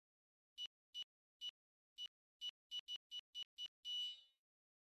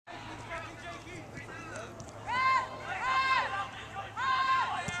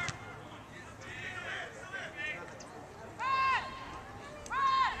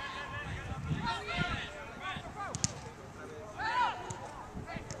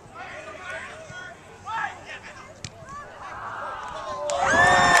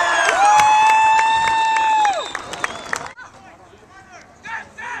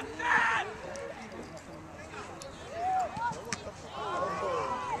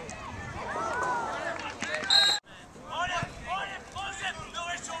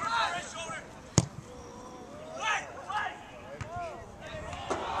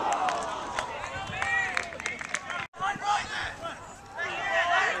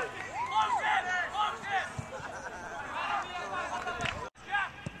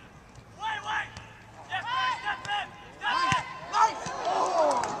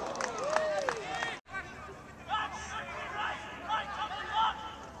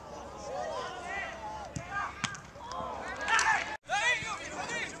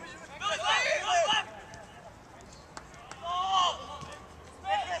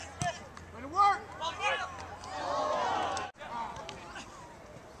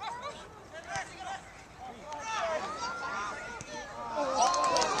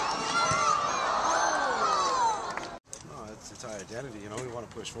we want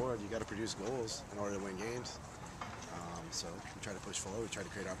to push forward, you got to produce goals in order to win games. So we try to push forward. We try to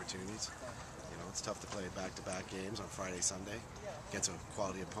create opportunities. You know, it's tough to play back-to-back games on Friday, Sunday against a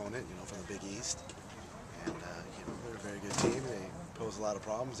quality opponent. You know, from the Big East. And you know, they're a very good team. They pose a lot of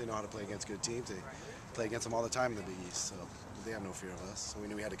problems. They know how to play against good teams. They play against them all the time in the Big East. So they have no fear of us. So we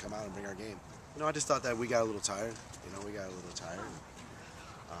knew we had to come out and bring our game. You know, I just thought that we got a little tired. You know, we got a little tired.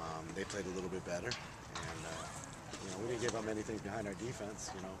 They played a little bit better, and you know, we didn't give up anything behind our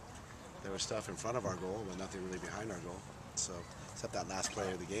defense. You know, there was stuff in front of our goal, but nothing really behind our goal. So, except that last play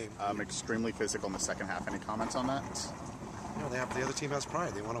of the game. Extremely physical in the second half. Any comments on that? You know, the other team has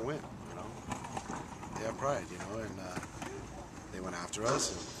pride. They want to win. You know, they have pride. You know, and they went after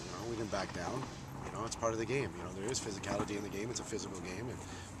us, and you know, we didn't back down. You know, it's part of the game. You know, there is physicality in the game. It's a physical game, and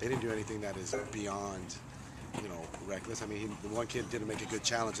they didn't do anything that is beyond, you know, reckless. I mean, the one kid didn't make a good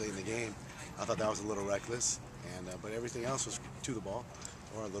challenge late in the game. I thought that was a little reckless, and but everything else was to the ball,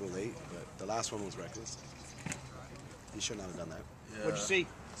 or a little late. But the last one was reckless. He should not have done that. Yeah, what'd you see?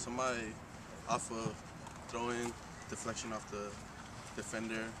 Somebody off of throw-in, deflection off the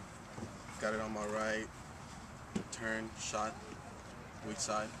defender, got it on my right, turn, shot, weak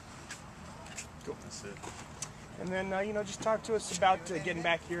side. Cool. That's it. And then, you know, just talk to us about getting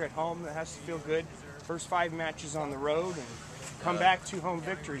back here at home. That has to feel good. First 5 matches on the road and come back 2 home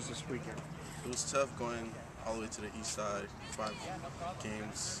victories this weekend. It was tough going all the way to the east side. 5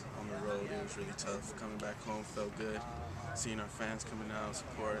 games on the road. It was really tough. Coming back home felt good. Seeing our fans coming out,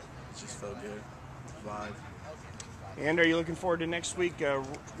 support, it just felt good. Vibe. And are you looking forward to next week? A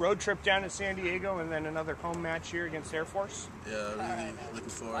road trip down to San Diego and then another home match here against Air Force? Yeah, really looking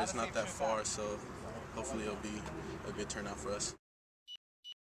forward. It's not that far, so hopefully it'll be a good turnout for us.